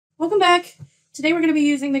Welcome back. Today we're going to be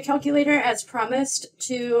using the calculator as promised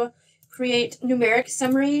to create numeric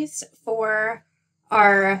summaries for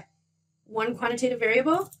our one quantitative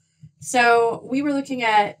variable. So we were looking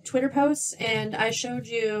at Twitter posts and I showed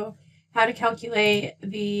you how to calculate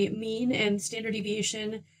the mean and standard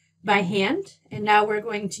deviation by hand. And now we're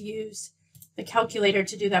going to use the calculator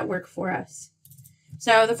to do that work for us.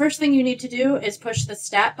 So the first thing you need to do is push the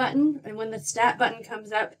stat button. And when the stat button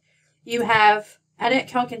comes up, you have edit,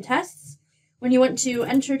 calc, and tests. When you want to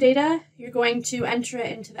enter data, you're going to enter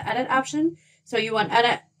it into the edit option. So you want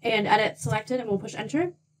edit and edit selected, and we'll push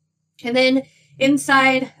enter. And then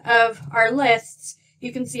inside of our lists,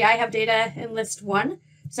 you can see I have data in list 1.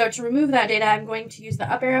 So to remove that data, I'm going to use the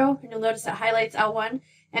up arrow, and you'll notice it highlights L1,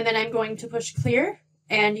 and then I'm going to push clear,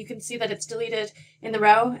 and you can see that it's deleted in the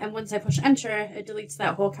row, and once I push enter, it deletes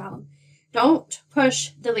that whole column. Don't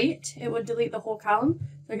push delete, it would delete the whole column.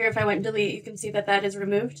 So here if I went delete, you can see that that is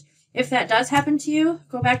removed. If that does happen to you,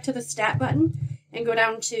 go back to the stat button and go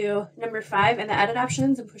down to number 5 in the edit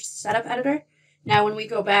options and push setup editor. Now when we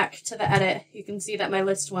go back to the edit, you can see that my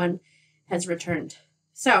list 1 has returned.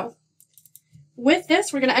 So with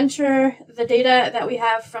this, we're going to enter the data that we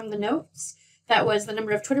have from the notes. That was the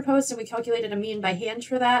number of Twitter posts, and we calculated a mean by hand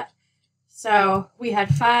for that. So we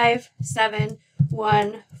had 5, 7,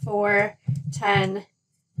 1, 4, 10,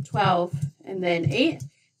 12, and then 8.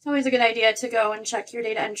 It's always a good idea to go and check your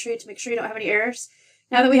data entry to make sure you don't have any errors.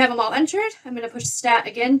 Now that we have them all entered, I'm going to push stat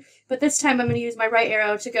again, but this time I'm going to use my right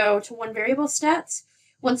arrow to go to one variable stats.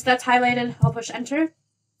 Once that's highlighted, I'll push enter.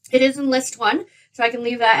 It is in list 1, so I can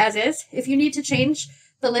leave that as is. If you need to change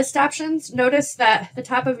the list options, notice that the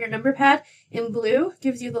top of your number pad in blue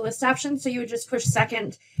gives you the list options, so you would just push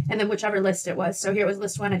second and then whichever list it was. So here it was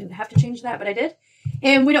list 1. I didn't have to change that, but I did.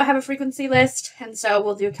 And we don't have a frequency list, and so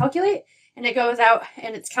we'll do calculate, and it goes out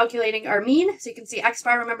and it's calculating our mean. So you can see X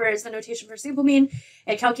bar, remember, is the notation for sample mean.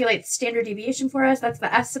 It calculates standard deviation for us. That's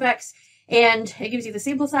the S sub X. And it gives you the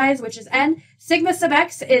sample size, which is N. Sigma sub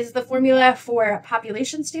X is the formula for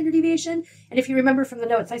population standard deviation. And if you remember from the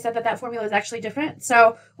notes, I said that that formula is actually different.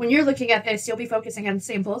 So when you're looking at this, you'll be focusing on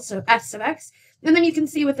samples, so S sub X. And then you can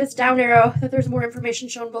see with this down arrow that there's more information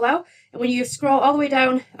shown below. And when you scroll all the way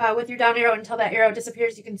down with your down arrow until that arrow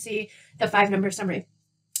disappears, you can see the 5-number summary.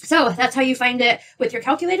 So that's how you find it with your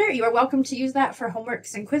calculator. You are welcome to use that for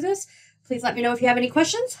homeworks and quizzes. Please let me know if you have any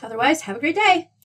questions. Otherwise, have a great day.